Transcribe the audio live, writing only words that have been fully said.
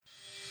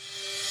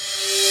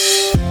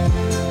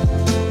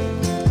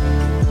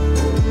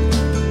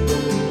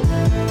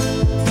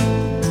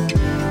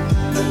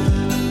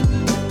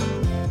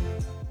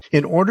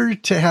In order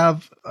to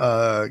have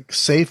a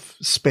safe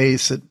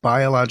space at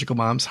biological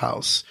mom's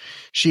house,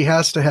 she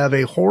has to have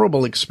a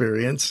horrible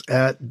experience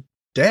at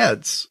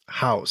dad's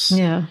house.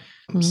 Yeah.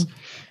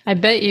 I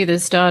bet you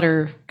this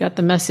daughter got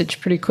the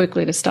message pretty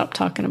quickly to stop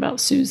talking about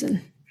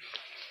Susan.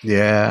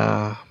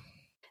 Yeah.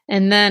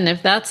 And then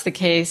if that's the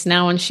case,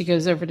 now when she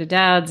goes over to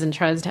dad's and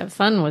tries to have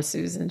fun with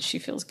Susan, she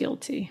feels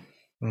guilty.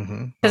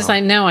 Because I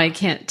know I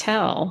can't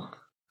tell.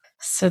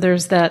 So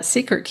there's that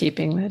secret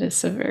keeping that is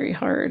so very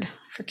hard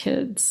for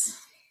kids.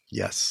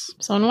 Yes.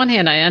 So on one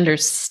hand, I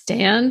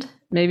understand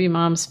maybe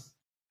mom's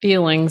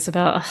feelings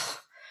about,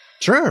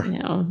 sure,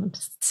 I'm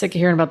just sick of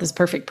hearing about this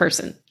perfect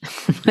person.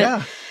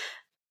 Yeah.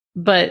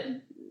 But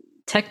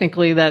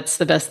technically, that's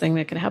the best thing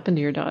that could happen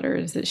to your daughter,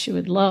 is that she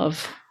would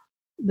love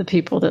the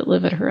people that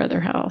live at her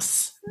other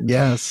house.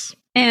 Yes.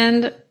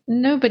 And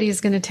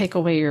nobody's going to take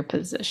away your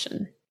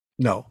position.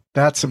 No,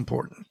 that's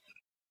important.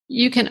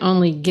 You can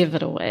only give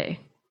it away.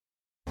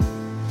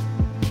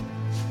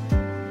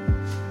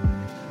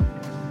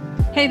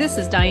 Hey, this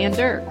is Diane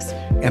Dirks.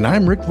 And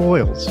I'm Rick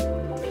Voiles.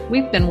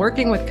 We've been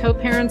working with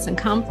co-parents in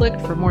conflict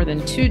for more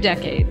than 2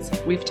 decades.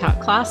 We've taught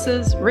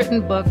classes,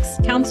 written books,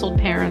 counseled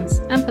parents,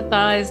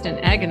 empathized and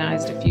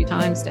agonized a few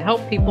times to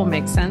help people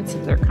make sense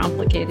of their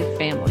complicated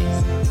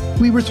families.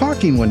 We were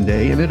talking one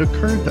day, and it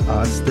occurred to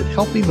us that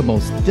helping the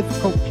most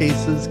difficult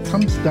cases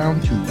comes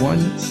down to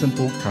one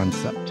simple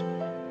concept.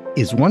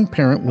 Is one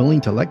parent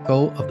willing to let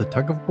go of the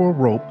tug-of-war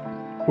rope,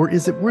 or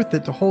is it worth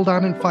it to hold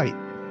on and fight?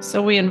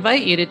 So we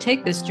invite you to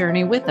take this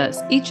journey with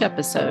us each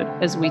episode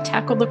as we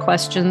tackle the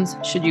questions,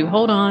 should you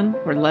hold on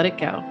or let it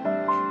go?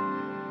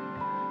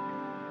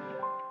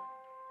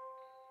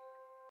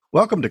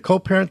 Welcome to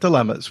Co-Parent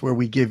Dilemmas, where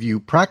we give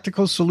you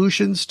practical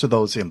solutions to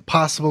those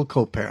impossible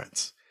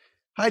co-parents.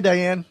 Hi,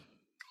 Diane.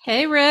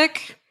 Hey,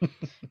 Rick.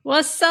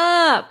 What's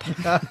up?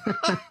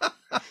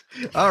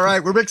 All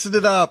right, we're mixing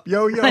it up.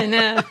 Yo. I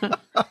know.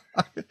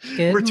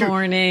 Good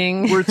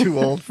morning. We're too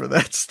old for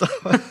that stuff.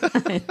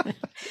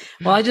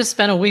 Well, I just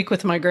spent a week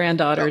with my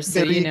granddaughters,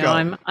 so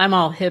I'm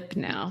all hip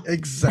now.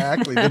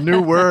 Exactly. The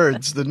new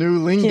words, the new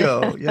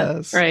lingo. Yeah.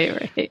 Yes.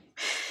 Right.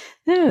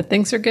 Yeah,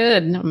 things are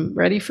good. I'm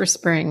ready for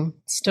spring.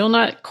 Still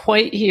not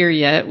quite here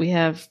yet. We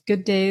have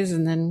good days,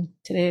 and then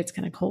today it's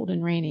kind of cold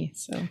and rainy.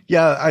 So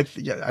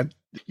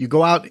you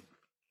go out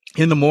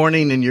in the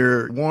morning and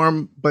you're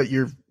warm, but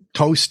you're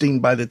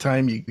toasting by the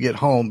time you get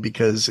home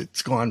because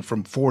it's gone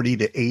from 40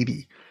 to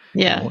 80.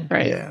 Yeah,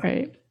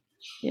 right.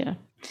 Yeah.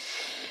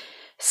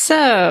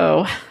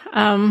 So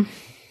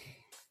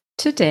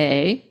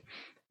today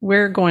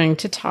we're going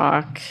to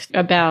talk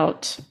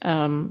about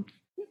an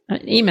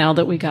email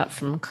that we got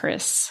from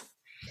Chris.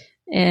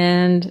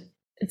 And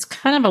it's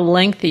kind of a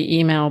lengthy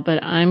email,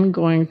 but I'm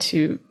going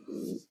to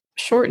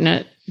shorten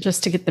it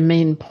just to get the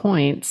main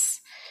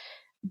points.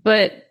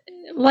 But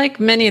like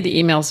many of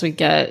the emails we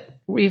get,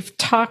 we've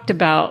talked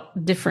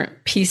about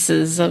different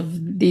pieces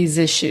of these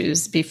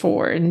issues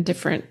before in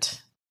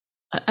different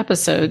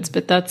episodes,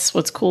 but that's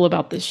what's cool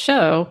about this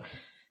show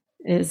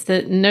is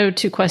that no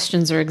 2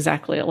 questions are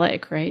exactly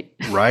alike, right?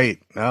 Right.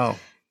 No.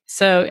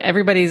 So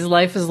everybody's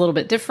life is a little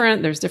bit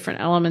different. There's different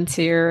elements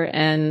here,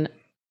 and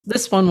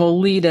this one will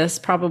lead us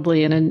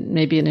probably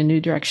maybe in a new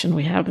direction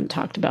we haven't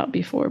talked about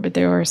before, but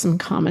there are some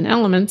common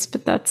elements,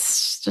 but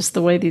that's just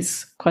the way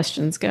these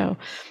questions go.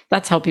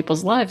 That's how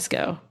people's lives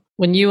go.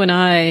 When you and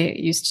I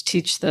used to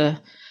teach the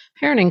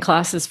parenting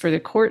classes for the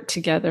court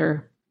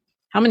together,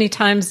 how many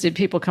times did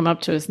people come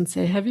up to us and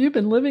say, "Have you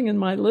been living in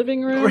my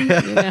living room?"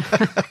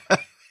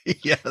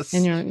 Yes.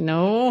 And you're like,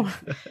 "No,"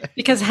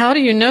 because how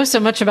do you know so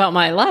much about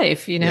my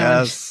life?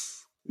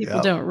 Yes.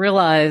 People don't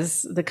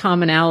realize the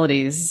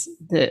commonalities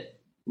that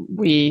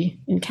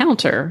we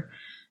encounter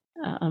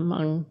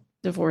among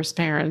divorced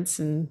parents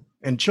and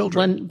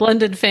children,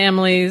 blended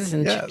families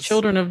and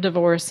children of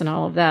divorce and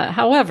all of that.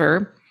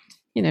 However,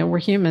 we're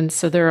humans,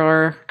 so there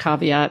are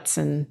caveats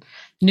and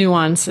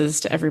nuances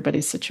to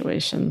everybody's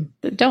situation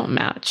that don't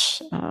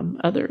match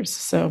others.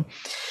 So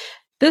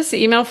this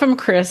email from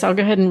Chris, I'll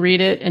go ahead and read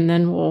it and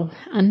then we'll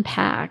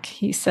unpack.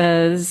 He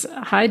says,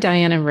 "Hi,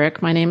 Diane and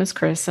Rick. My name is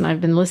Chris, and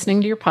I've been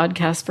listening to your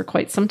podcast for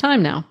quite some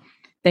time now.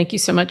 Thank you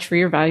so much for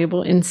your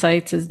valuable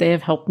insights, as they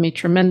have helped me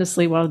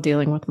tremendously while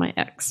dealing with my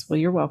ex." Well,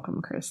 you're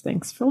welcome, Chris.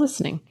 Thanks for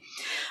listening.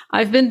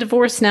 "I've been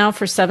divorced now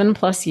for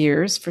 7+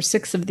 years. For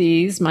 6 of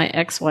these, my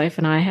ex-wife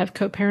and I have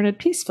co-parented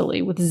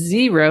peacefully with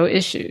 0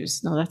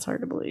 issues. No, that's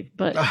hard to believe,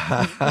 but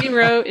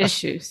 0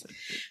 issues.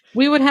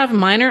 We would have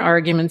minor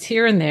arguments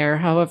here and there.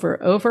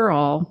 However,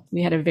 overall,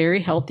 we had a very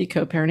healthy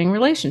co-parenting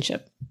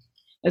relationship.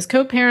 As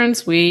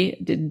co-parents,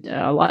 we did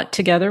a lot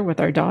together with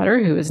our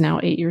daughter, who is now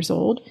 8 years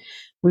old.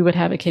 We would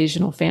have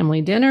occasional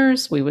family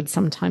dinners. We would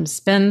sometimes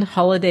spend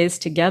holidays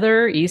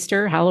together,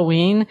 Easter,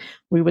 Halloween.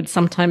 We would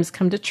sometimes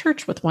come to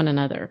church with one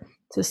another.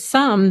 To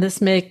some, this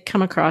may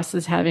come across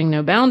as having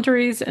no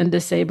boundaries and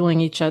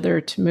disabling each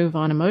other to move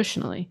on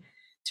emotionally.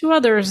 To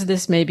others,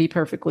 this may be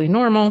perfectly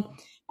normal,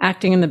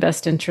 acting in the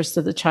best interest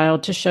of the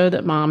child to show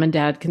that mom and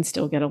dad can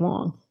still get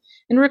along."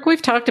 And Rick, we've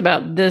talked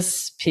about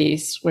this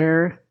piece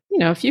where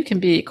if you can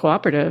be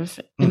cooperative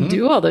and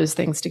do all those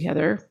things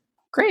together,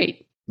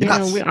 great.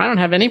 Yes. I don't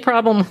have any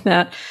problem with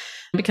that,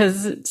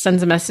 because it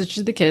sends a message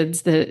to the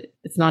kids that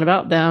it's not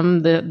about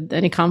them, that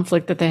any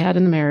conflict that they had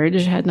in the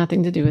marriage had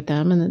nothing to do with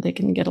them, and that they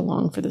can get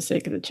along for the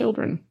sake of the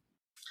children.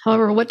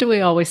 However, what do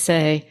we always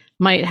say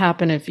might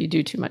happen if you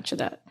do too much of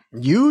that?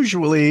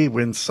 Usually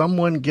when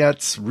someone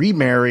gets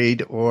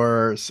remarried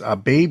or a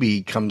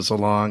baby comes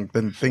along,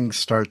 then things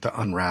start to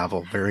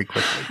unravel very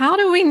quickly. How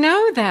do we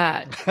know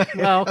that?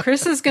 Well,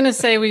 Chris is going to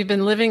say we've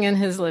been living in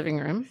his living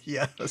room.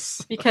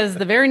 Yes. Because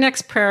the very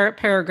next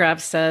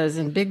paragraph says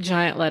in big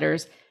giant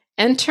letters,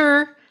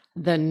 enter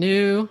the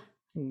new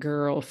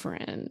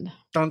girlfriend.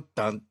 Dun,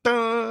 dun,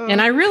 dun.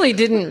 And I really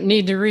didn't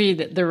need to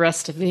read the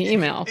rest of the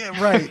email.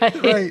 Yeah,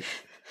 right.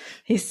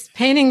 He's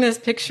painting this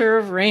picture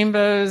of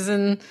rainbows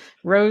and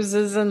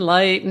roses and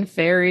light and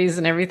fairies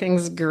and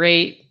everything's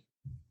great.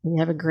 We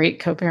have a great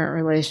co-parent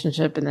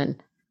relationship, and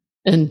then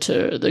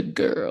enter the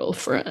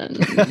girlfriend.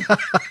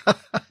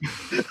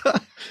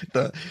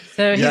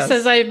 He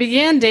says, I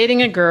began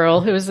dating a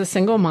girl who was a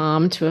single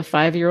mom to a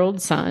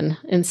 5-year-old son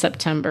in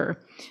September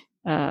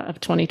of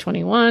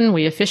 2021.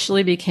 We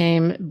officially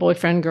became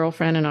boyfriend,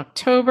 girlfriend in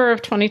October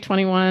of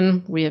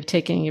 2021. We have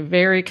taken a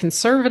very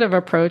conservative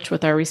approach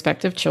with our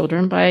respective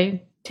children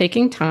by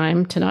taking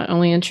time to not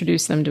only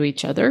introduce them to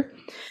each other,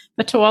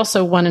 but to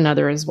also one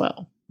another as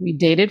well. We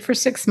dated for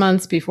 6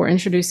 months before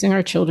introducing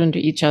our children to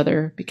each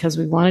other because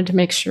we wanted to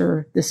make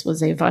sure this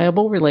was a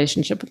viable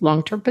relationship with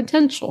long-term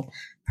potential.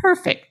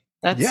 Perfect.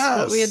 That's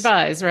what we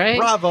advise, right?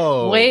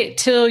 Bravo. Wait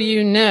till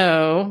you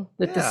know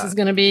that this is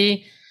going to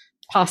be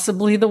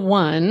possibly the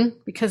one,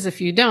 because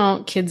if you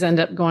don't, kids end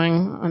up going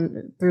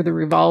on through the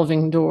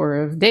revolving door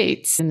of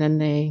dates, and then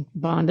they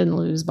bond and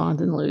lose,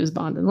 bond and lose,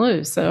 bond and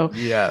lose. So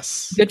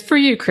yes, good for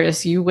you,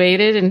 Chris. You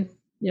waited, and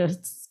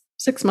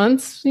 6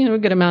 months, a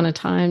good amount of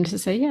time to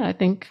say, I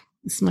think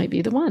this might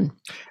be the one.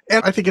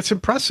 And I think it's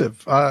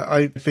impressive.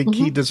 I think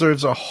he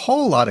deserves a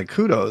whole lot of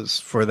kudos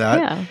for that.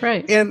 Yeah,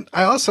 right. And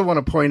I also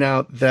want to point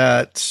out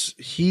that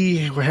he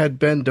had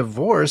been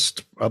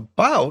divorced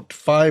about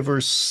 5 or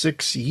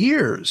 6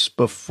 years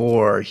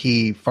before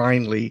he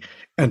finally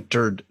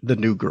entered the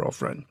new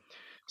girlfriend.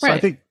 So right.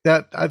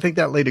 I think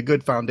that laid a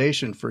good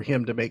foundation for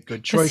him to make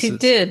good choices. He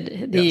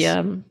did.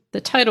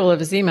 The title of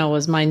his email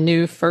was "My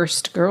New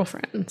First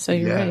Girlfriend." So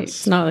you're right.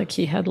 It's not like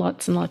he had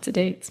lots and lots of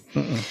dates.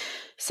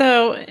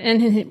 So,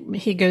 and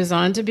he goes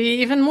on to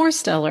be even more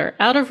stellar.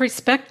 Out of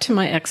respect to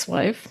my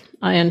ex-wife,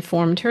 I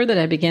informed her that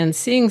I began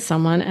seeing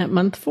someone at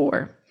month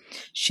 4.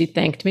 She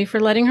thanked me for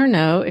letting her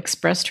know,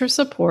 expressed her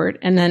support,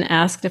 and then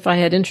asked if I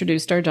had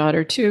introduced our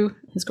daughter to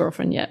his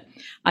girlfriend yet.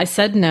 I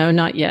said no,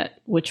 not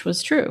yet, which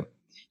was true.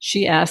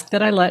 She asked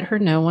that I let her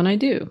know when I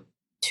do.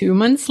 2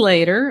 months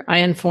later, I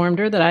informed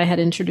her that I had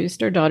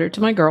introduced our daughter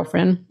to my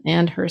girlfriend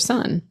and her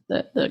son,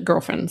 the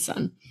girlfriend's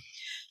son.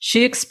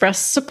 She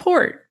expressed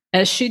support,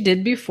 as she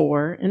did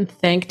before, and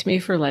thanked me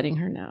for letting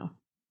her know.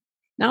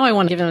 Now I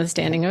want to give him a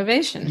standing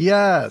ovation.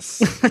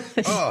 Yes.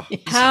 Oh.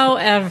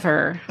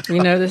 However,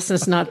 this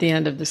is not the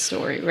end of the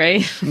story,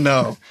 right?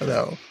 No.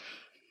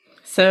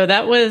 So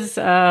that was,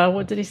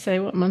 what did he say?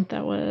 What month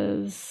that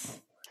was?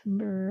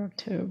 September,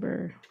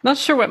 October. Not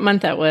sure what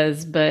month that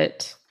was,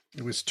 but...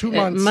 It was 2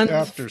 months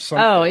after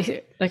something.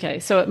 Oh, okay.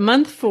 So at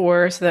month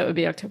 4, so that would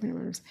be October,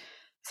 November.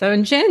 So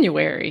in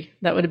January,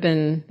 that would have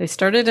been, they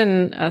started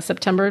in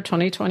September of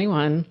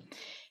 2021.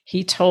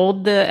 He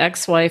told the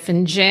ex-wife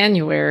in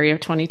January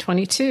of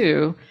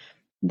 2022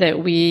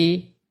 that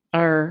we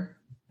are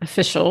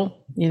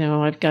official.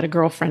 I've got a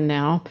girlfriend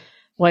now.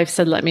 Wife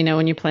said, let me know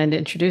when you plan to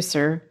introduce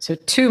her. So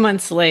 2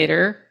 months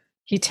later,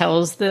 he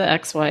tells the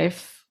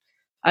ex-wife,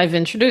 I've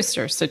introduced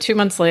her. So 2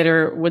 months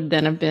later would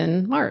then have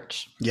been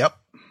March. Yep.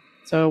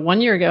 So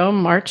 1 year ago,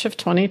 March of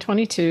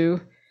 2022,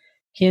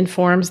 he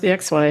informs the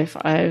ex-wife,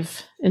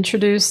 I've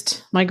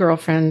introduced my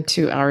girlfriend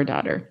to our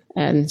daughter.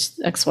 And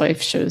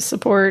ex-wife shows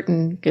support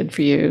and good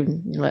for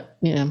you,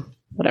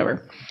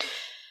 whatever.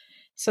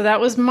 So that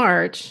was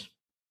March.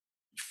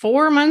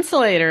 4 months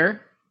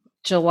later,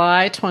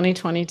 July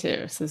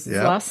 2022. So this is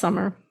last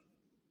summer.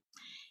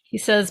 He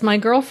says, my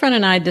girlfriend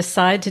and I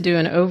decide to do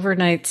an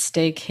overnight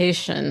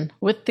staycation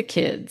with the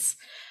kids.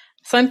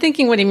 So I'm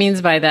thinking what he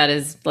means by that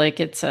is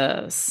like it's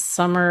a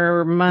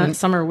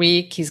summer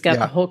week. He's got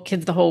the whole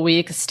kids the whole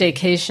week. A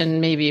staycation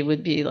maybe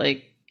would be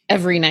like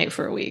every night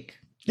for a week.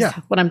 Yeah.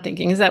 What I'm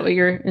thinking. Is that what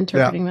you're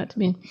interpreting that to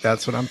mean?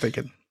 That's what I'm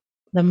thinking.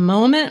 The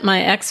moment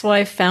my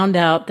ex-wife found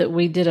out that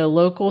we did a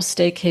local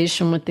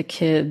staycation with the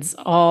kids,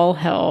 all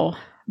hell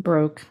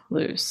broke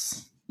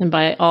loose. And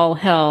by all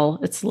hell,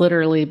 it's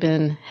literally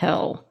been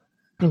hell,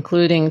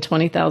 including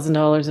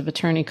 $20,000 of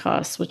attorney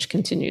costs, which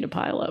continue to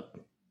pile up.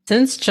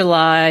 Since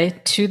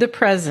July to the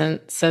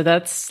present, so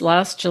that's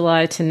last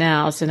July to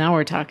now, so now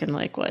we're talking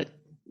like,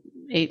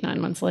 8-9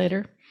 months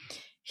later?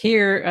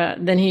 Here,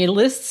 then he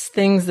lists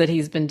things that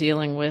he's been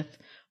dealing with,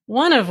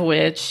 one of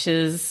which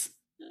is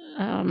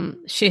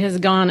she has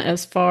gone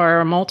as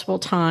far multiple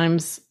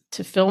times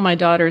to fill my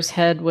daughter's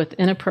head with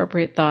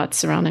inappropriate thoughts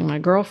surrounding my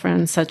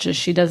girlfriend, such as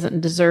she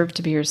doesn't deserve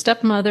to be your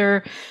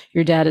stepmother.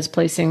 Your dad is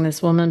placing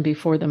this woman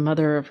before the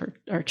mother of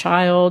our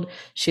child.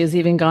 She has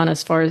even gone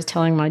as far as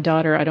telling my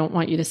daughter, I don't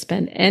want you to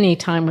spend any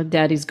time with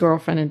daddy's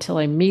girlfriend until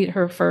I meet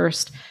her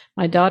first.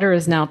 My daughter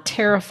is now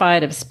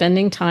terrified of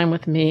spending time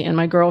with me and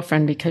my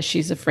girlfriend because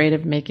she's afraid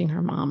of making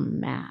her mom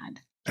mad.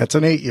 That's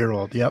an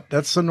 8-year-old. Yep.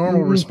 That's the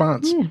normal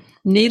response. Yeah.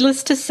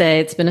 Needless to say,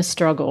 it's been a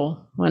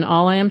struggle when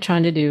all I am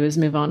trying to do is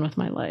move on with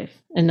my life.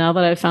 And now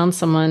that I've found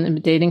someone and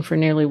been dating for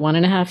nearly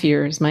 1.5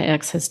 years, my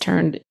ex has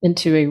turned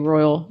into a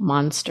royal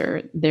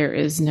monster. There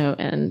is no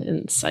end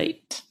in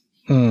sight.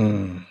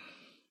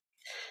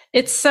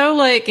 It's so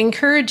like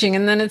encouraging,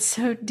 and then it's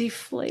so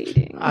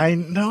deflating. I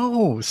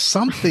know.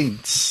 Something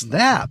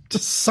snapped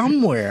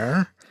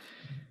somewhere.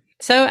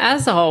 So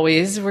as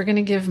always, we're going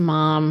to give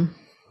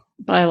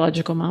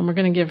biological mom, we're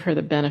going to give her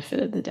the benefit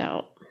of the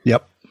doubt.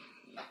 Yep.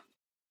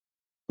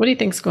 What do you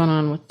think's going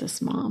on with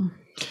this mom?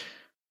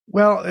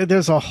 Well,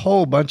 there's a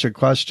whole bunch of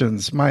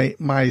questions.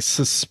 My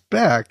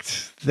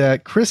suspect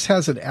that Chris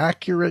has an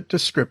accurate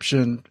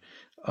description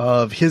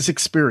of his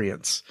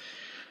experience,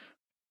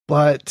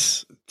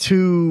 but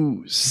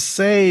to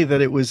say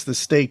that it was the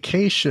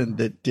staycation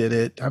that did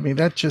it, I mean,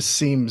 that just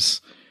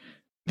seems.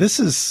 This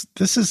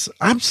is.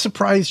 I'm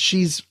surprised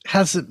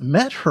hasn't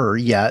met her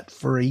yet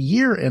for 1.5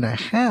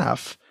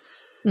 years.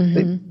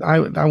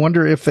 Mm-hmm. I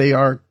wonder if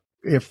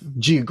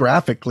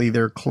geographically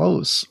they're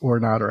close or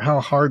not, or how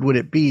hard would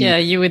it be? Yeah,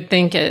 you would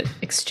think at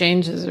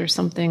exchanges or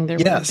something there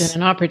would have been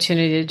an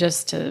opportunity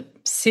just to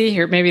see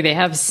her. Maybe they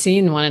have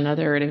seen one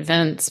another at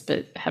events,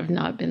 but have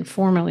not been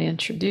formally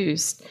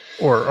introduced.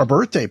 Or a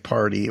birthday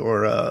party,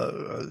 or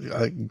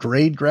a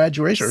grade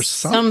graduation, or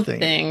something.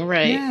 Something,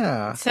 right?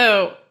 Yeah.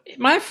 So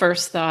my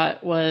first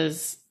thought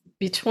was,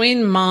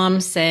 between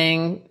mom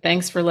saying,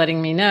 thanks for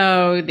letting me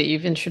know that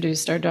you've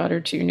introduced our daughter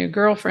to your new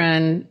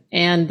girlfriend,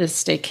 and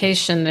this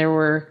staycation, there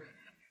were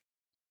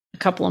a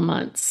couple of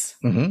months.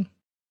 Mm-hmm.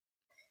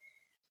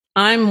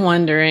 I'm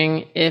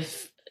wondering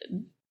if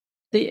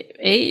the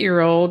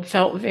 8-year-old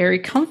felt very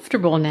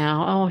comfortable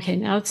now. Oh, okay,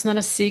 now it's not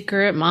a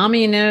secret.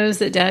 Mommy knows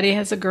that daddy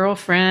has a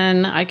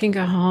girlfriend. I can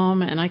go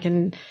home and I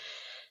can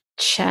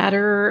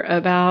chatter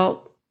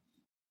about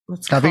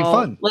having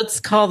fun.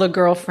 Let's call the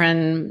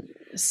girlfriend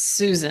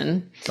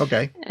Susan.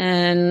 Okay.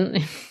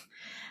 And,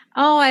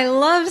 oh, I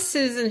love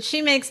Susan.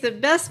 She makes the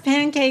best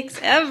pancakes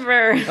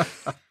ever.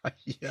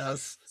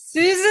 Yes.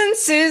 Susan,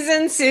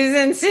 Susan,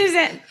 Susan,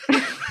 Susan.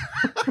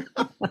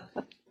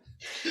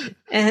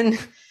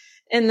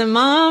 And the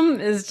mom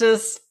is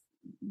just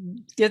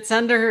gets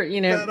under,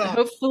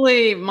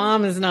 hopefully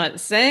mom is not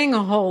saying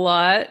a whole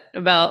lot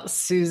about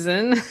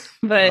Susan,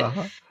 but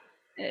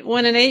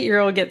when an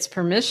 8-year-old gets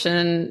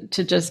permission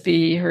to just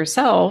be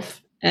herself,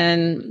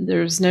 and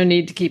there's no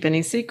need to keep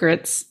any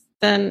secrets,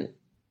 then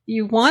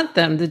you want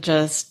them to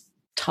just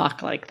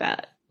talk like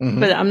that. Mm-hmm.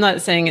 But I'm not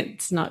saying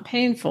it's not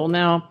painful.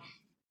 Now,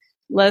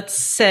 let's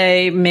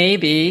say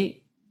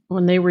maybe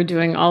when they were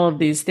doing all of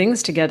these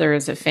things together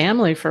as a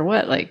family for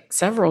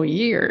several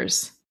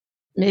years,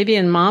 maybe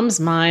in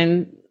mom's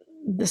mind,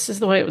 this is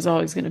the way it was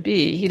always going to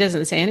be. He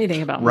doesn't say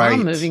anything about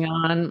mom moving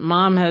on.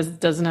 Mom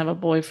doesn't have a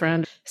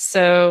boyfriend.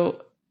 So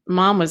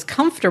mom was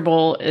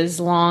comfortable as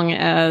long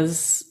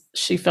as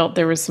she felt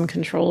there was some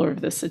control over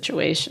the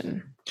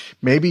situation.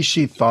 Maybe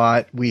she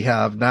thought, we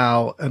have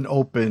now an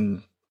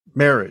open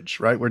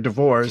marriage, right? We're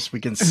divorced. We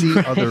can see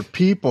other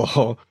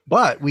people,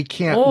 but we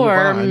can't move on.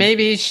 Or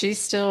maybe she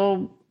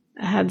still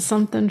had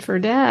something for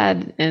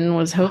dad and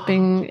was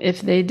hoping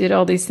if they did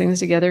all these things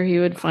together, he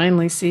would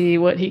finally see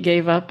what he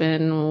gave up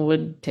and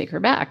would take her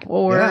back.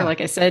 Or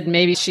like I said,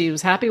 maybe she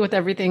was happy with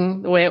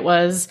everything the way it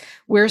was.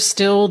 We're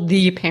still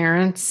the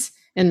parents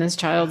in this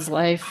child's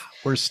life.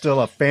 We're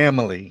still a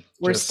family.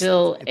 We're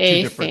still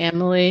a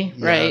family,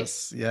 right?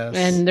 Yes.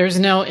 And there's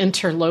no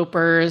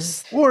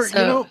interlopers. Or,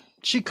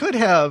 she could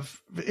have,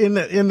 in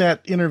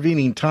that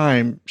intervening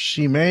time,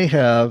 she may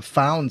have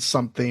found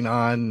something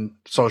on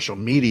social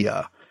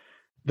media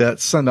that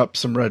sent up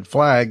some red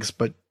flags,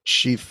 but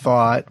she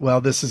thought, well,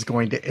 this is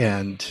going to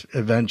end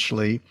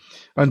eventually,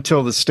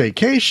 until the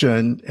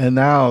staycation. And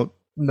now,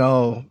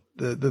 no,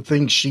 the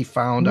things she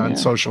found on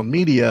social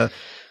media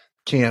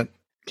can't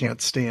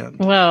stand.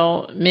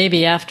 Well,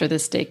 maybe after the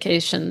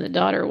staycation, the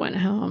daughter went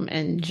home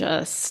and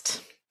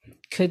just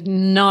could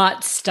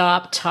not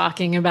stop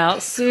talking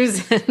about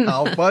Susan.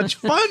 How much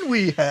fun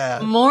we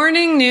had.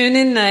 Morning, noon,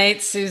 and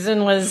night,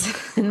 Susan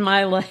was in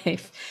my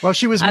life. Well,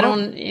 she was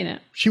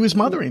she was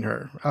mothering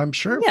her, I'm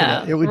sure.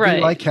 Yeah, it would be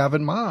like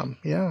having mom.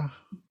 Yeah.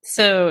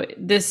 So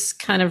this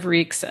kind of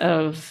reeks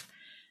of,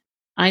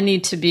 I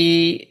need to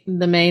be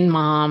the main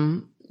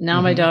mom.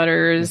 Now my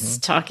daughter is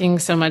talking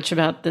so much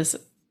about the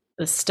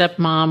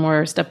stepmom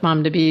or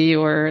stepmom to be,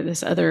 or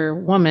this other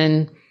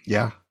woman.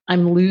 Yeah.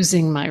 I'm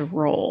losing my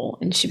role.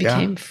 And she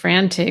became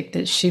frantic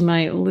that she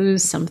might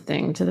lose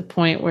something, to the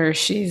point where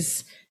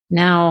she's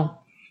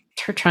now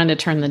trying to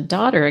turn the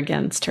daughter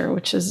against her,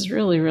 which is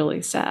really,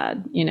 really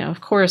sad.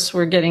 Of course,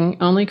 we're getting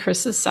only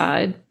Chris's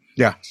side.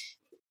 Yeah.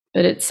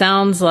 But it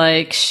sounds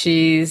like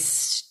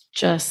she's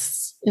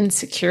just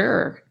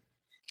insecure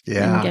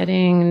and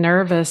getting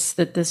nervous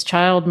that this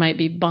child might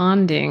be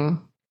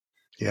bonding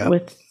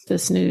with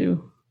this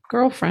new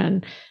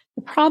girlfriend.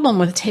 The problem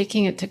with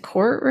taking it to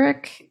court,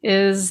 Rick,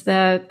 is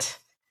that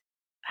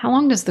how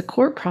long does the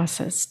court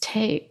process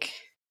take?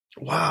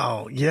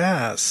 Wow.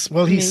 Yes.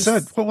 Well, he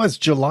said, what was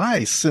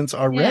July since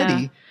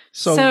already? Yeah.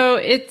 So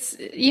it's,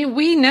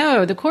 we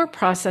know the court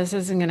process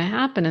isn't going to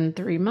happen in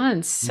 3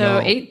 months.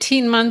 So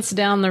 18 months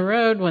down the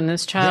road, when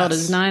this child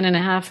is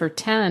 9.5 or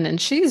 10,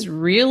 and she's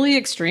really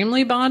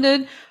extremely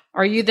bonded,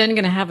 are you then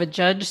going to have a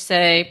judge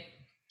say,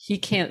 he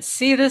can't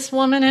see this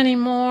woman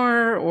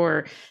anymore,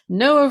 or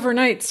no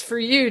overnights for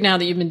you now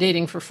that you've been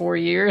dating for 4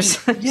 years?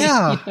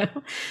 Yeah.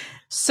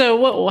 So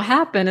what will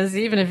happen is,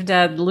 even if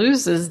dad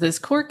loses this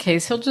court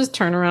case, he'll just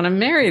turn around and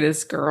marry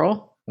this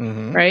girl,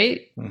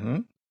 right?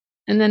 Mm-hmm.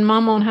 And then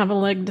mom won't have a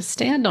leg to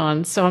stand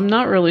on. So I'm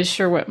not really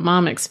sure what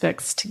mom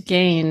expects to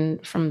gain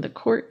from the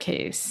court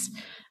case,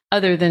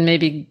 other than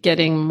maybe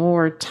getting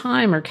more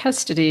time or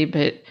custody.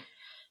 But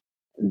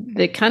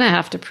they kind of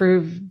have to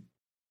prove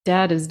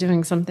dad is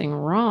doing something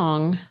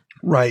wrong.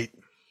 Right.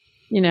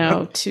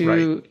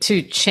 To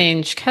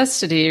change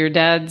custody, or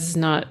dad's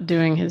not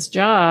doing his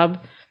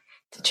job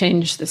to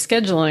change the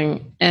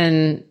scheduling.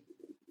 And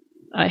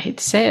I hate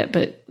to say it,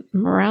 but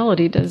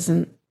morality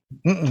doesn't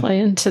play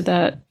into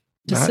that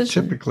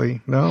decision. Not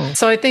typically, no.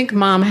 So I think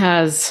mom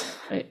has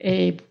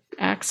a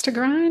axe to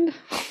grind.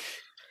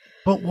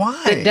 But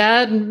why? But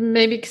dad,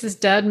 maybe because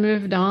dad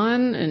moved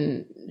on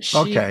and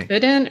she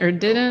couldn't or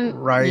didn't.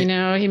 Right.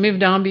 He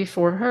moved on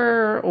before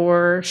her,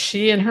 or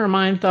she in her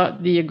mind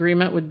thought the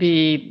agreement would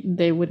be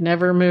they would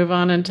never move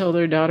on until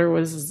their daughter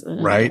was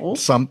an adult.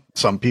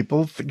 Some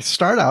people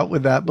start out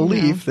with that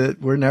belief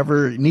that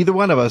neither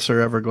one of us are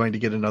ever going to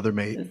get another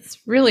mate. It's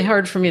really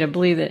hard for me to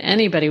believe that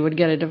anybody would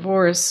get a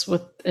divorce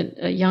with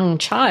a young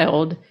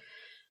child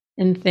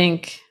and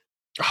think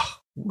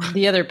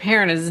the other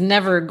parent is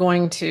never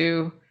going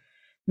to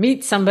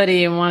meet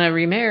somebody and want to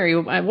remarry.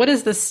 What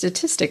is the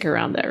statistic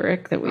around that,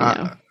 Rick, that we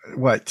know?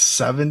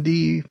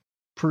 70%?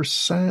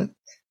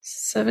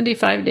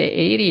 75 to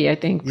 80, I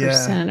think,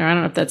 percent. Or I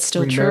don't know if that's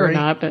still true or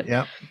not, but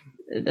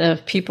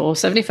of people,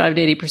 75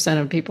 to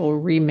 80% of people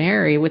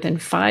remarry within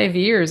 5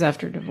 years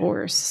after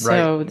divorce. Right.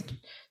 So the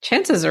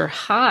chances are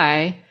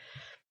high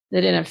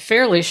that in a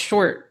fairly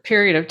short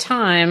period of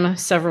time,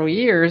 several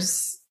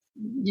years,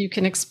 you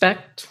can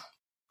expect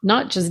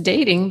not just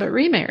dating, but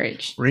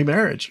remarriage.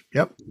 Remarriage,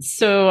 yep.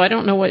 So I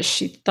don't know what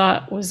she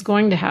thought was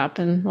going to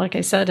happen, like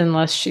I said,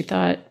 unless she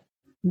thought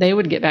they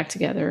would get back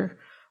together,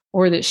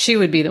 or that she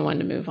would be the one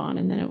to move on,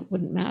 and then it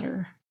wouldn't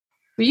matter.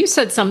 But you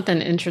said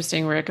something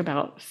interesting, Rick,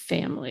 about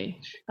family.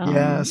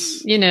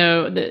 Yes.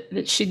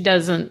 That she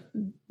doesn't,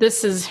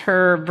 this is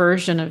her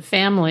version of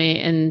family,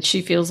 and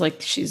she feels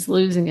like she's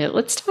losing it.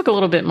 Let's talk a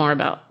little bit more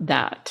about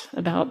that,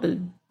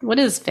 what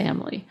is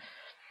family?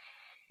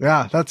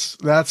 Yeah, that's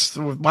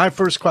my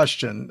first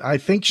question. I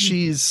think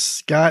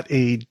she's got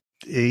a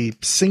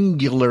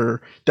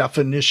singular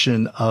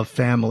definition of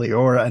family,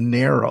 or a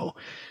narrow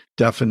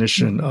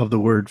definition of the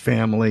word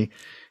family,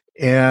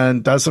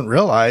 and doesn't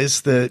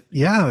realize that,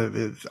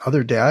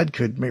 other dad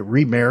could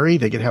remarry.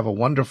 They could have a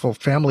wonderful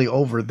family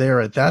over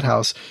there at that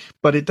house,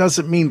 but it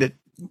doesn't mean that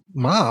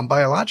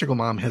biological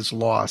mom has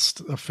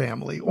lost a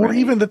family, or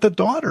even that the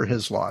daughter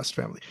has lost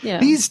family. Yeah.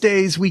 These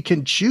days we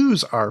can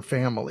choose our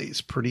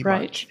families pretty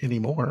much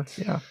anymore.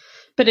 Yeah.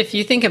 But if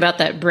you think about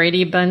that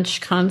Brady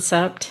Bunch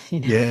concept,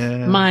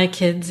 my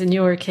kids and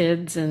your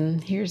kids,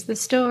 and here's the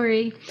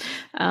story.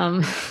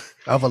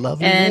 Of a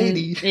lovely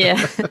lady.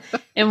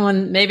 And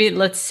when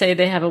let's say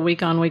they have a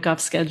week on, week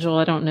off schedule.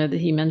 I don't know that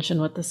he mentioned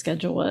what the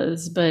schedule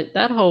was, but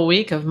that whole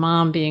week of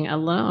mom being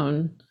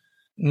alone,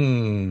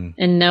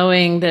 and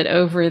knowing that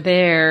over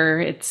there,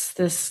 it's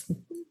this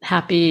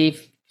happy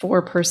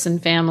 4-person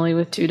family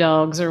with 2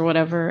 dogs or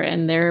whatever,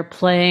 and they're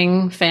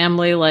playing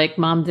family like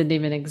mom didn't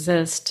even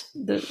exist.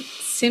 It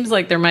seems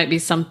like there might be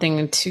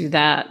something to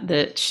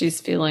that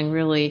she's feeling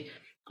really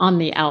on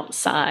the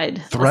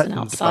outside, threatened, as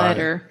an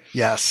outsider.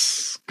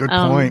 Yes. Good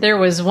point. There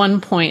was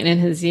one point in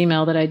his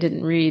email that I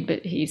didn't read,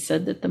 but he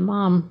said that the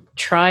mom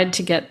tried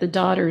to get the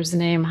daughter's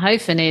name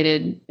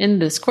hyphenated in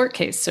this court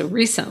case. So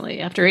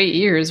recently, after 8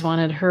 years,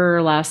 wanted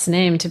her last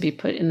name to be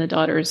put in the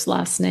daughter's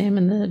last name,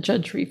 and the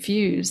judge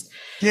refused.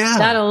 Yeah.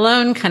 That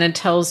alone kind of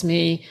tells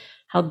me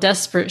how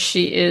desperate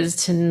she is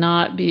to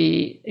not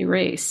be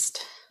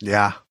erased.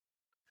 Yeah.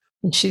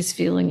 And she's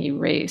feeling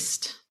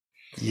erased.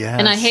 Yes.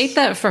 And I hate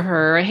that for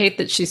her. I hate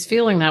that she's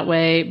feeling that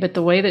way, but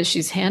the way that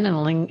she's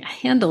handling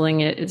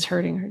it is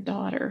hurting her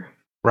daughter.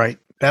 Right.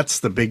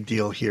 That's the big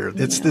deal here.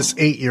 It's this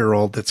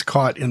 8-year-old that's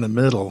caught in the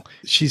middle.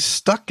 She's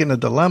stuck in a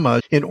dilemma.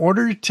 In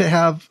order to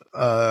have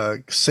a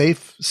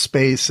safe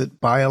space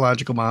at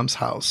biological mom's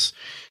house,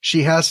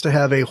 she has to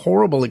have a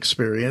horrible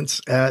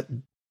experience at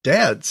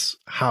dad's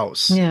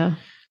house. Yeah.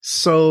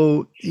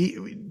 So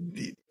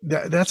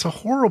that's a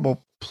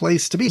horrible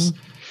place to be.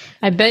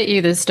 I bet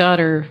you this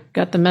daughter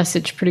got the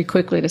message pretty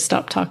quickly to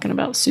stop talking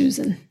about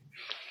Susan.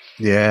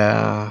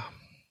 Yeah.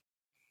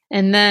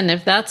 And then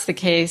if that's the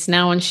case,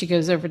 now when she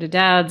goes over to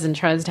dad's and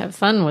tries to have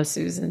fun with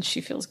Susan, she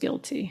feels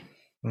guilty.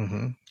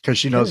 Because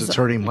she knows it's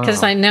hurting mom.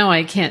 Because I know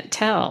I can't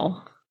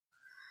tell.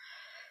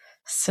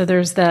 So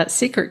there's that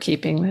secret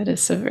keeping that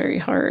is so very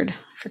hard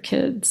for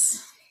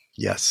kids.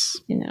 Yes.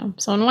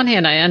 So on one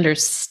hand, I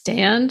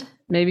understand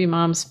maybe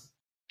mom's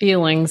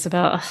feelings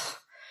about,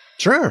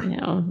 sure,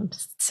 I'm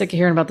sick of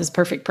hearing about this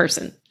perfect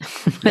person.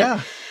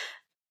 Yeah.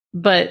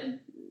 But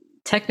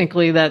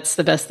technically, that's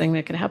the best thing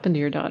that could happen to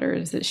your daughter,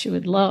 is that she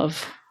would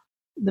love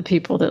the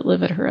people that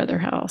live at her other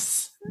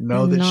house.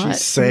 Know that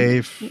she's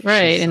safe.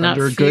 Right. She's and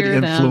under not fear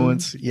good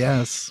influence. them.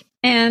 Yes.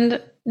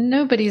 And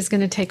nobody's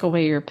going to take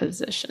away your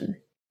position.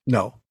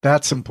 No,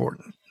 that's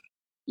important.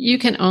 You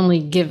can only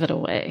give it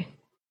away.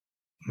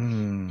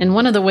 And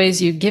one of the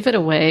ways you give it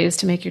away is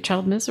to make your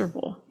child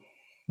miserable.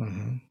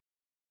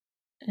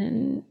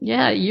 And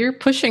you're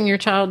pushing your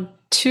child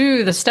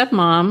to the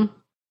stepmom.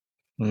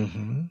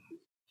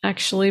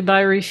 Actually,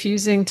 by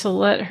refusing to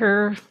let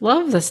her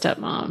love the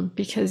stepmom,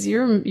 because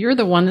you're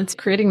the one that's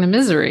creating the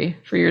misery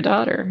for your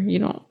daughter. You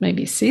don't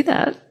maybe see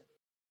that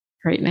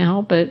right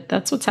now, but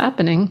that's what's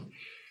happening.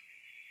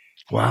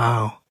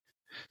 Wow.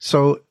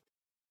 So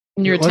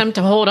in your attempt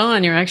to hold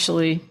on,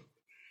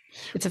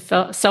 it's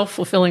a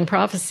self-fulfilling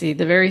prophecy.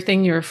 The very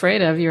thing you're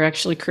afraid of, you're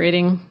actually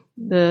creating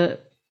the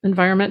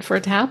environment for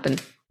it to happen.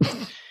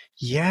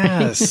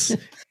 Yes.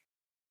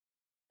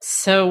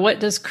 So what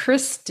does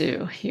Chris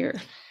do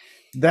here?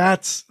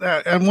 That's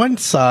on one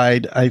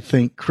side, I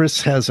think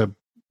Chris has a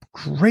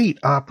great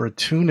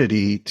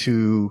opportunity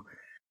to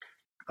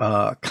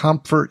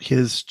comfort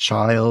his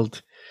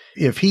child.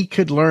 If he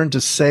could learn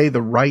to say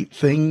the right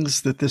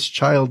things that this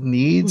child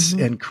needs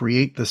and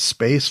create the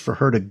space for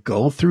her to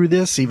go through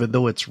this, even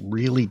though it's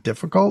really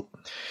difficult,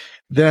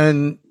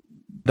 then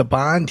the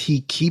bond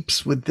he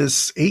keeps with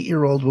this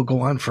 8-year-old will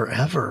go on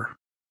forever,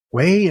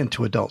 way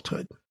into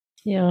adulthood.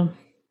 Yeah.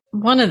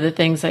 One of the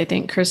things I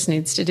think Chris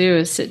needs to do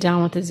is sit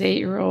down with his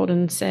 8-year-old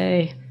and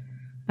say,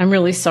 I'm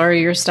really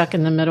sorry you're stuck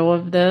in the middle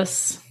of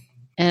this,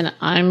 and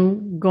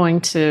I'm going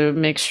to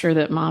make sure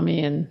that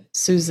Mommy and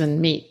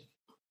Susan meet.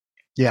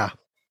 Yeah.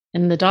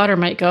 And the daughter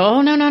might go,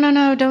 oh,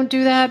 no, don't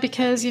do that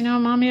because,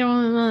 Mommy,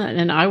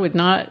 and I would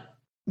not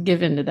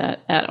give into that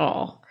at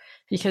all,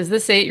 because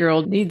this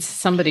 8-year-old needs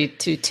somebody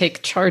to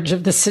take charge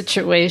of the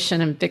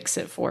situation and fix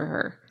it for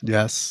her.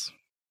 Yes.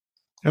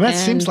 And that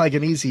seems like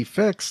an easy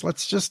fix.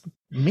 Let's just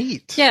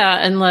meet.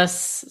 Yeah,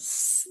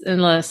 unless,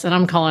 and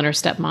I'm calling her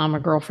stepmom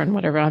or girlfriend,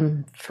 whatever.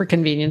 I'm, for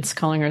convenience,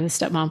 calling her the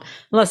stepmom.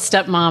 Unless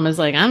stepmom is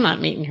like, I'm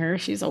not meeting her.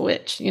 She's a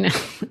witch,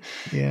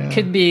 Yeah.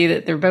 Could be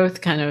that they're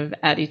both kind of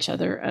at each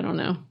other. I don't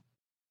know.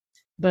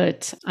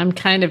 But I'm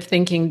kind of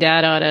thinking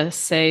dad ought to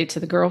say to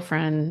the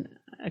girlfriend,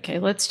 okay,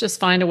 let's just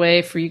find a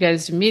way for you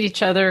guys to meet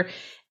each other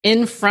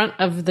in front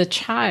of the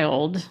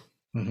child,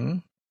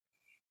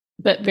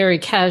 but very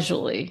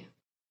casually.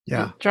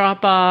 Yeah.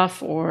 Drop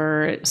off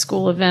or a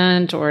school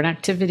event or an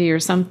activity or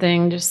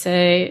something. Just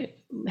say,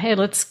 hey,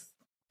 let's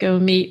go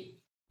meet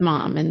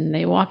Mom. And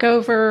they walk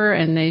over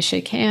and they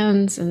shake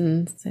hands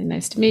and say,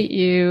 nice to meet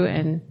you.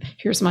 And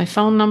here's my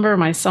phone number,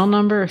 my cell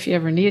number. If you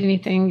ever need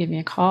anything, give me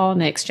a call. And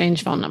they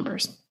exchange phone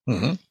numbers.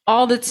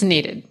 All that's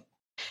needed.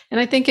 And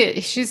I think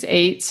she's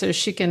 8, so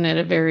she can, at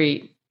a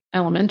very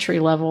elementary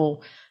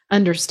level,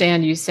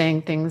 understand you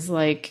saying things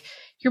like,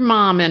 your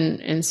mom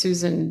and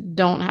Susan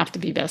don't have to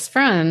be best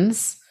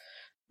friends,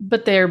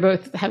 but they're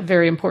both have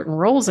very important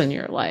roles in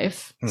your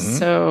life.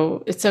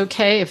 So it's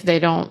okay if they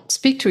don't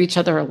speak to each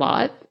other a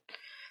lot.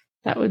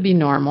 That would be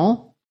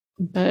normal,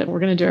 but we're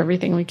going to do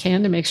everything we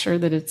can to make sure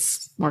that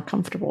it's more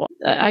comfortable.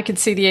 I could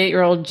see the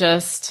 8-year-old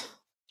just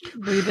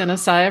breathe in a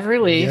sigh of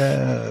relief.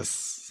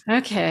 Yes.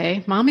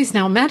 Okay, Mommy's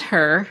now met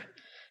her.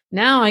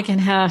 Now I can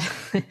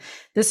have,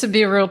 this would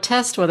be a real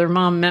test whether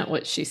Mom meant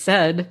what she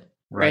said.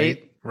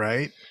 Right.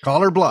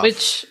 Call her bluff.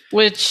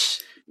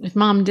 Which if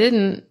Mom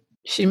didn't,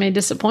 she may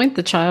disappoint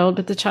the child,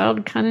 but the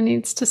child kind of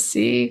needs to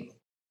see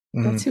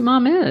that's who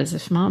Mom is.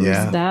 If Mom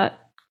is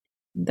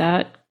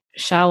that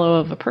shallow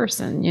of a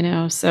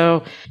person,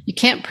 so you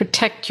can't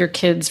protect your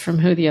kids from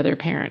who the other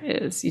parent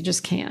is. You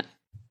just can't.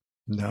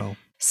 No.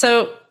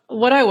 So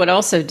what I would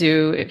also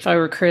do if I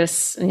were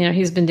Chris,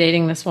 he's been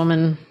dating this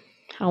woman,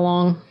 how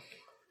long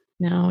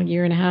now? 1.5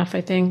 years,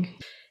 I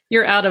think.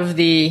 You're out of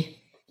the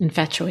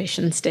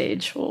infatuation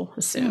stage, we'll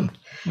assume.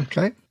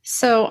 Okay.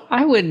 So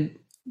I would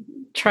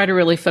try to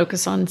really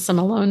focus on some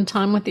alone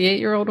time with the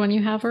 8-year-old when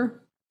you have her.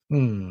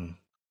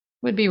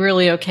 Would be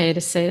really okay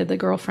to say to the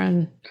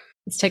girlfriend,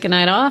 let's take a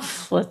night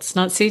off. Let's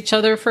not see each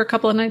other for a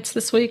couple of nights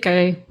this week.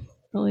 I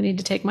really need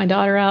to take my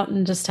daughter out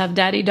and just have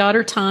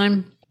daddy-daughter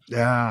time.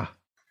 Yeah.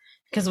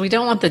 Because we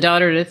don't want the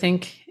daughter to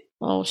think,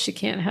 well, she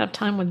can't have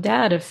time with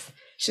dad if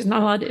she's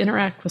not allowed to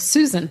interact with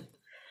Susan.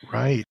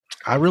 Right.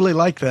 I really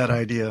like that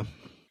idea.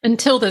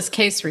 Until this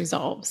case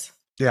resolves.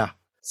 Yeah.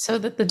 So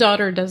that the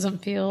daughter doesn't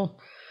feel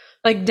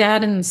like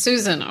dad and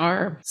Susan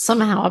are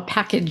somehow a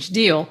package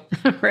deal,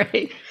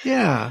 right?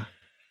 Yeah.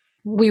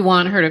 We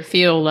want her to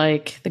feel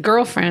like the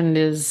girlfriend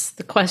is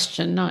the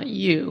question, not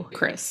you,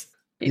 Chris.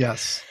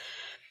 Yes.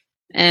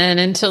 And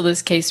until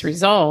this case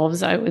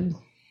resolves, I would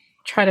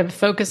try to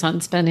focus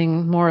on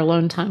spending more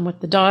alone time with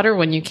the daughter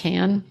when you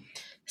can.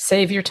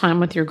 Save your time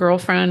with your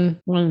girlfriend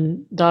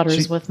when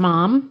daughter's with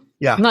mom.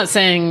 Yeah. I'm not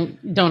saying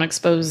don't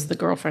expose the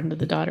girlfriend to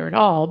the daughter at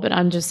all, but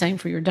I'm just saying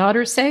for your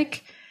daughter's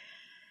sake,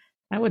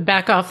 I would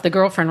back off the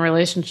girlfriend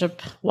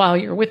relationship while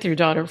you're with your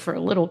daughter for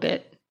a little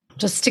bit,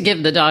 just to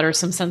give the daughter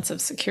some sense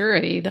of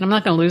security that I'm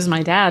not going to lose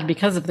my dad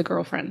because of the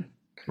girlfriend.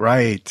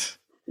 Right.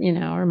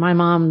 Or my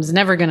mom's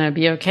never going to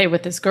be okay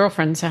with this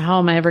girlfriend, so how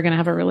am I ever going to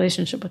have a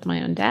relationship with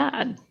my own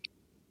dad?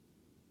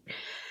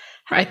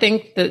 I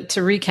think that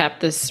to recap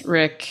this,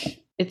 Rick,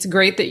 it's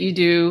great that you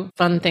do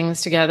fun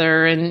things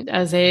together and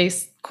as a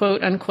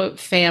quote unquote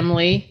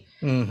family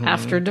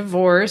after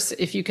divorce,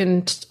 if you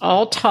can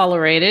all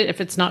tolerate it,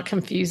 if it's not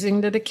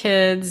confusing to the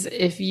kids,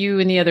 if you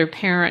and the other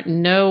parent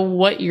know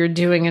what you're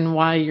doing and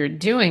why you're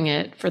doing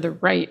it for the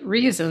right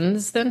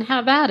reasons, then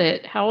have at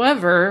it.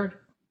 However,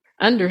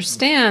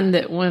 understand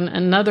that when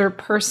another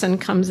person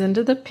comes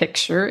into the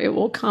picture, it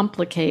will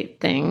complicate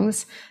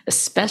things,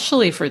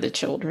 especially for the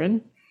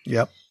children.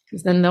 Yep.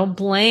 Because then they'll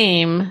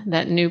blame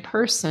that new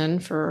person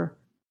for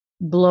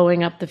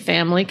blowing up the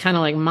family, kind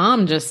of like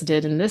mom just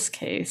did in this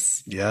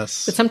case.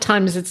 Yes. But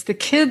sometimes it's the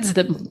kids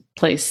that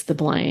place the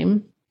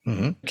blame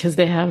because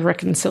they have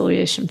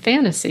reconciliation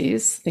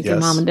fantasies, thinking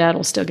mom and dad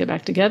will still get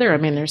back together. I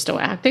mean, they're still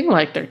acting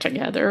like they're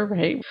together,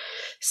 right?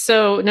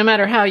 So no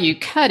matter how you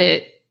cut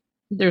it,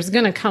 there's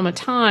going to come a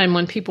time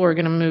when people are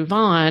going to move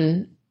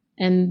on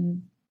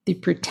and the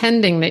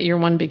pretending that you're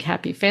one big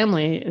happy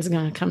family is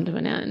going to come to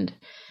an end.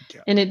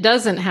 Yeah. And it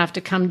doesn't have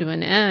to come to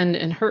an end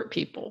and hurt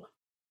people.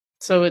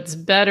 So it's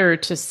better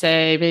to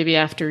say maybe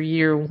after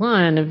year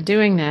one of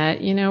doing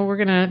that, we're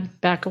going to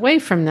back away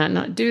from that,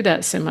 not do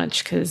that so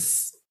much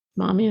because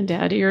mommy and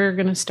daddy are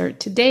going to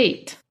start to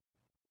date.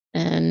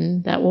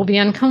 And that will be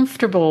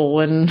uncomfortable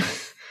when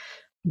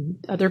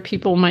other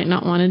people might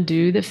not want to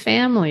do the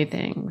family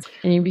things.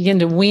 And you begin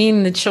to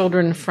wean the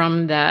children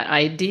from that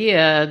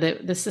idea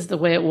that this is the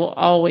way it will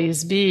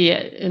always be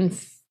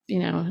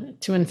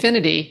to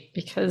infinity,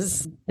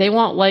 because they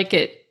won't like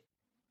it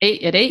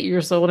at 8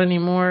 years old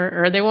anymore,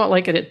 or they won't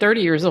like it at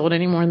 30 years old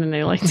anymore than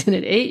they liked it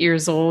at 8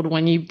 years old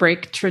when you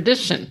break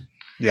tradition.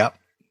 Yep.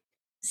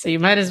 So you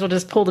might as well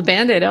just pull the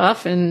Band-Aid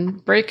off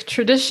and break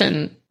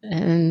tradition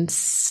and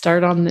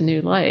start on the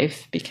new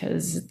life,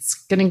 because it's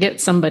going to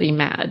get somebody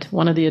mad,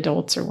 one of the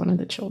adults or one of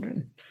the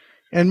children.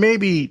 And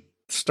maybe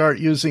start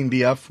using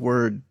the F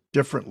word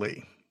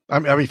differently. I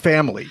mean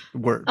family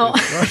word. Oh,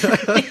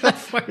 the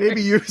F word.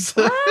 Maybe use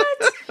what?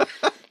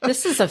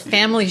 This is a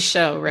family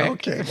show,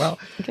 Rick. Okay, well,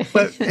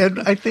 and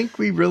I think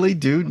we really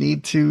do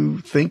need to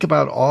think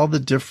about all the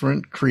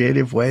different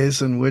creative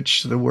ways in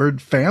which the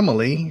word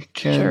family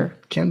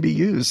can be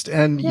used,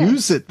 and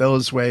use it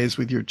those ways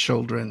with your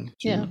children.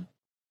 Yeah.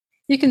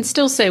 You can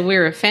still say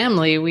we're a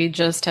family. We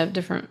just have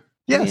different.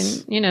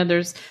 Yes. I mean,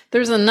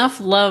 there's enough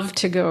love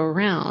to go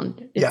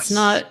around. It's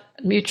not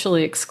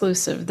mutually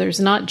exclusive. There's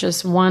not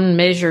just one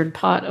measured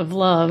pot of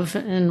love,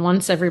 and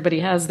once everybody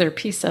has their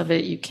piece of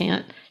it, you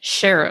can't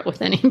share it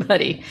with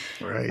anybody.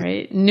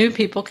 Right? New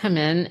people come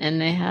in and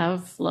they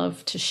have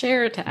love to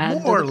share, to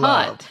add more to the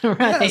love. pot.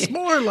 Right. Yes,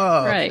 more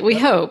love. Right. We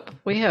hope.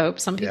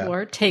 Some people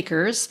are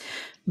takers,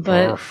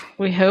 but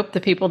we hope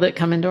the people that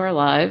come into our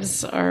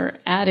lives are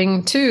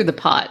adding to the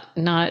pot,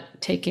 not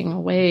taking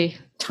away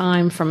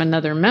time from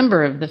another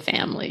member of the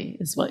family,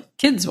 is what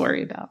kids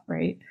worry about,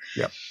 right?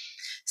 Yep.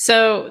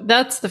 So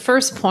that's the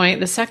first point.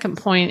 The second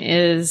point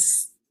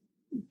is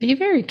be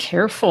very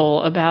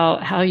careful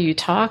about how you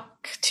talk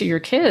to your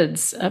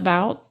kids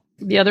about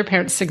the other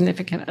parent's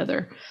significant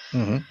other.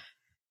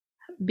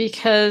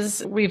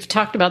 Because we've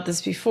talked about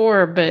this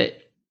before, but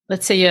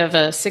let's say you have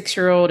a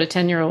 6-year-old, a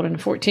 10-year-old, and a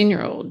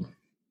 14-year-old.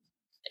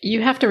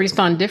 You have to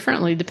respond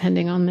differently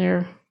depending on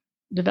their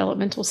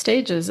developmental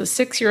stages. A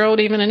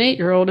 6-year-old, even an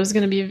 8-year-old, is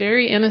going to be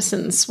very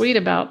innocent and sweet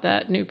about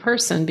that new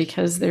person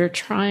because they're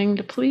trying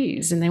to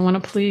please, and they want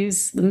to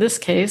please, in this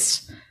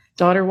case,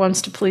 daughter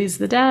wants to please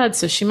the dad,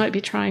 so she might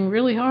be trying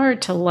really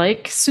hard to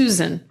like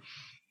Susan.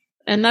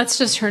 And that's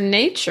just her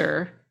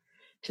nature,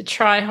 to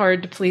try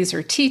hard to please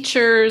her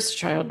teachers, to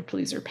try hard to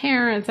please her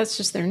parents. That's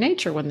just their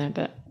nature when they're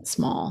that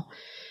small.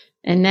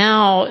 And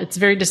now it's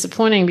very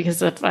disappointing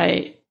because if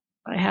I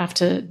have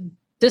to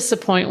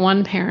disappoint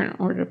one parent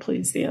in order to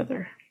please the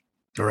other.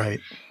 Right.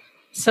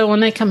 So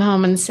when they come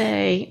home and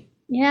say,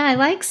 yeah, I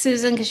like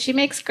Susan because she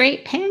makes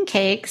great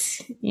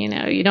pancakes,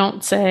 you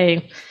don't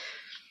say,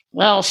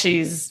 well,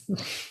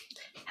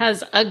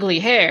 has ugly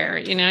hair,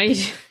 you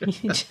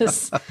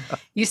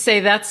say,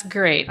 that's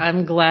great.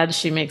 I'm glad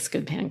she makes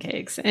good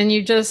pancakes. And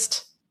you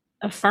just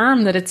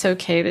affirm that it's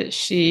okay that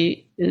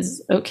she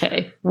is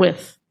okay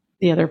with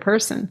the other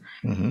person.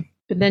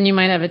 But then you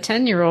might have a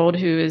 10-year-old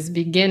who is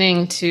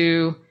beginning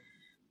to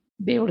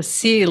be able to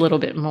see a little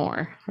bit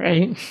more,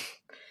 right?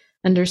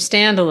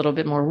 Understand a little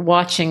bit more,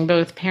 watching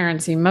both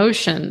parents'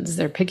 emotions.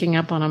 They're picking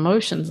up on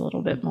emotions a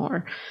little bit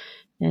more.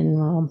 And,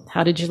 well,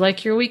 how did you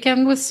like your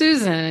weekend with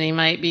Susan? And he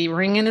might be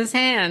wringing his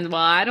hands.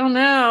 Well, I don't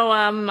know.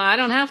 I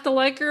don't have to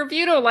like her if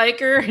you don't like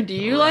her. Do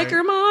you like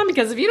her, Mom?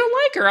 Because if you don't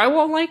like her, I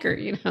won't like her,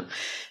 And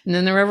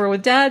then they're over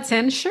with Dad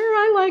saying, sure,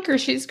 I like her.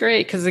 She's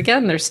great. Because,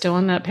 again, they're still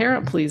in that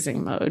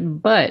parent-pleasing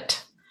mode.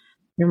 But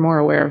you're more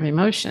aware of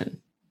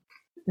emotion.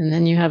 And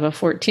then you have a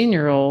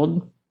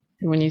 14-year-old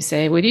who, when you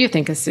say, what do you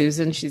think of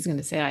Susan? She's going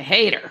to say, I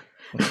hate her.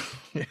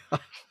 Yeah.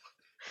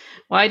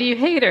 Why do you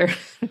hate her?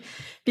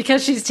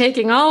 Because she's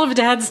taking all of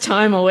Dad's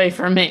time away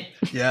from me.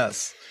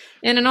 Yes.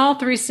 And in all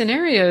three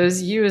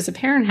scenarios, you as a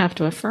parent have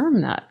to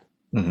affirm that.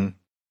 Mm-hmm.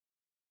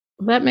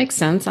 Well, that makes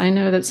sense. I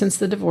know that since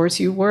the divorce,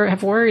 you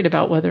have worried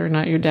about whether or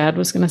not your dad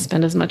was going to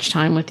spend as much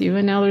time with you.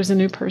 And now there's a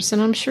new person.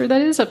 I'm sure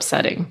that is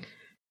upsetting.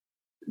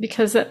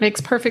 Because that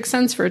makes perfect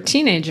sense for a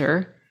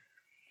teenager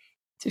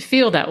to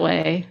feel that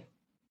way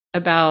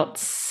about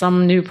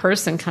some new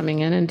person coming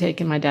in and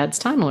taking my dad's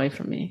time away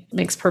from me. It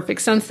makes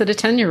perfect sense that a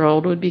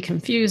 10-year-old would be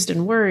confused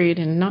and worried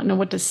and not know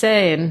what to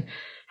say and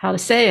how to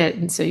say it.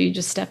 And so you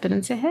just step in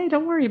and say, hey,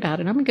 don't worry about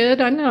it. I'm good.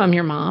 I know I'm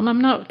your mom.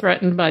 I'm not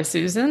threatened by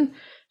Susan.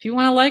 If you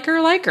want to like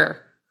her, like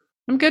her.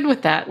 I'm good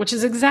with that, which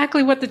is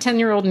exactly what the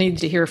 10-year-old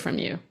needs to hear from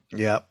you.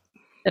 Yep.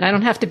 That I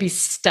don't have to be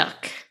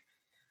stuck.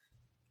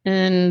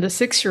 And the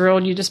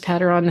 6-year-old, you just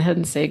pat her on the head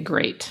and say,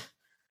 great.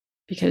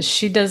 Because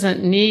she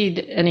doesn't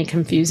need any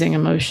confusing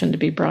emotion to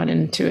be brought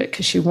into it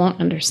because she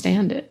won't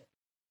understand it.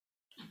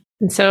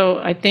 And so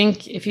I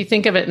think if you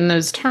think of it in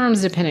those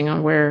terms, depending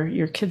on where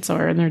your kids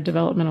are in their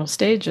developmental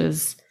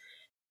stages,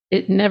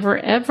 it never,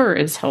 ever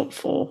is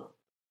helpful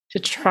to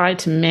try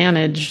to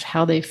manage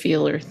how they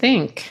feel or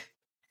think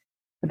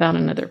about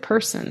another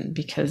person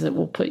because it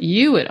will put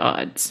you at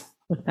odds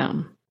with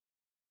them.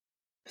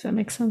 Does that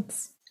make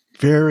sense?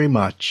 Very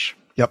much.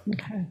 Yep.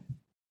 Okay.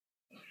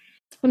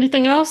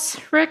 Anything else,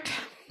 Rick?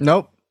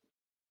 Nope.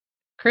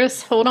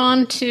 Chris, hold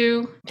on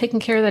to taking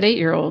care of that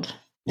 8-year-old.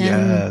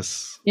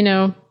 Yes.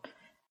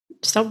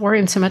 Stop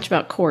worrying so much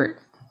about court.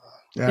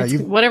 Yeah,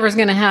 whatever's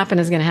going to happen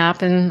is going to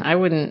happen. I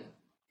wouldn't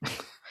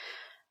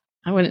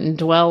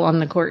dwell on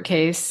the court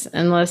case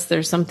unless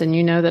there's something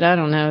that I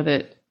don't know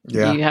that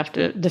you have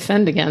to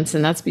defend against,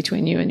 and that's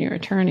between you and your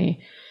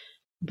attorney.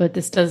 But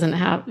this doesn't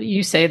have,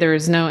 you say there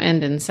is no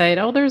end in sight.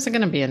 Oh, there's going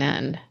to be an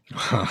end.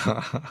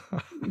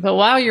 But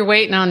while you're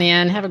waiting on the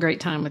end, have a great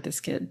time with this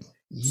kid.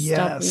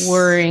 Yes. Stop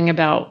worrying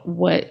about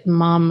what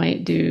mom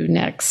might do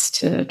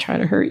next to try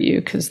to hurt you,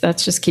 because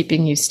that's just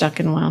keeping you stuck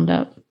and wound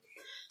up.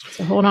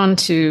 So hold on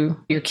to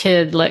your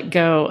kid, let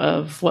go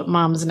of what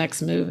mom's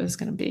next move is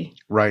going to be.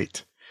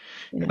 Right.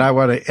 Yeah. And I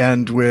want to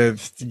end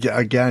with,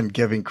 again,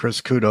 giving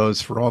Chris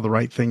kudos for all the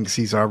right things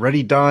he's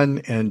already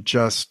done and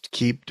just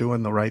keep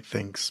doing the right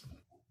things.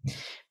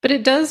 But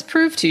it does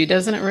prove to you,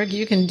 doesn't it, Rick?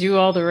 You can do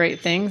all the right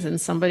things and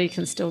somebody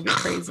can still be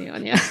crazy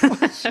on you.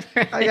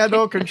 Right? I got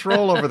no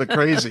control over the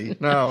crazy.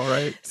 No,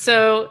 right?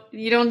 So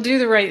you don't do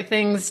the right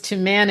things to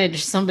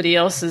manage somebody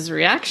else's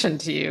reaction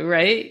to you,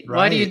 right?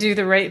 Why do you do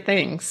the right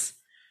things?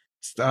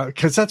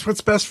 Because that's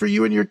what's best for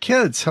you and your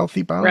kids,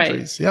 healthy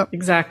boundaries. Right. Yep.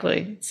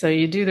 Exactly. So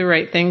you do the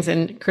right things,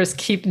 and Chris,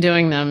 keep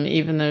doing them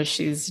even though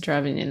she's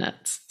driving you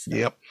nuts. So.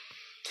 Yep.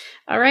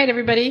 All right,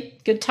 everybody.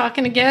 Good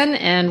talking again,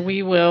 and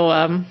we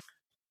will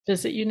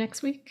visit you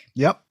next week.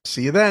 Yep.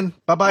 See you then.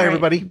 Bye-bye,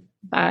 everybody.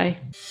 Bye.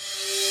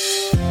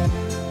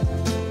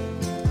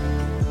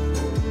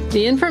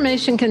 The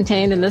information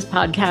contained in this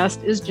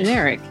podcast is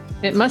generic.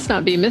 It must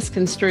not be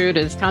misconstrued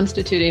as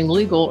constituting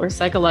legal or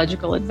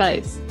psychological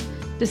advice.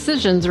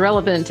 Decisions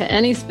relevant to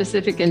any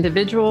specific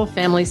individual,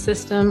 family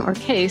system, or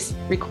case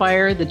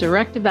require the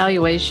direct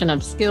evaluation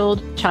of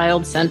skilled,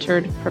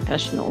 child-centered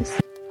professionals.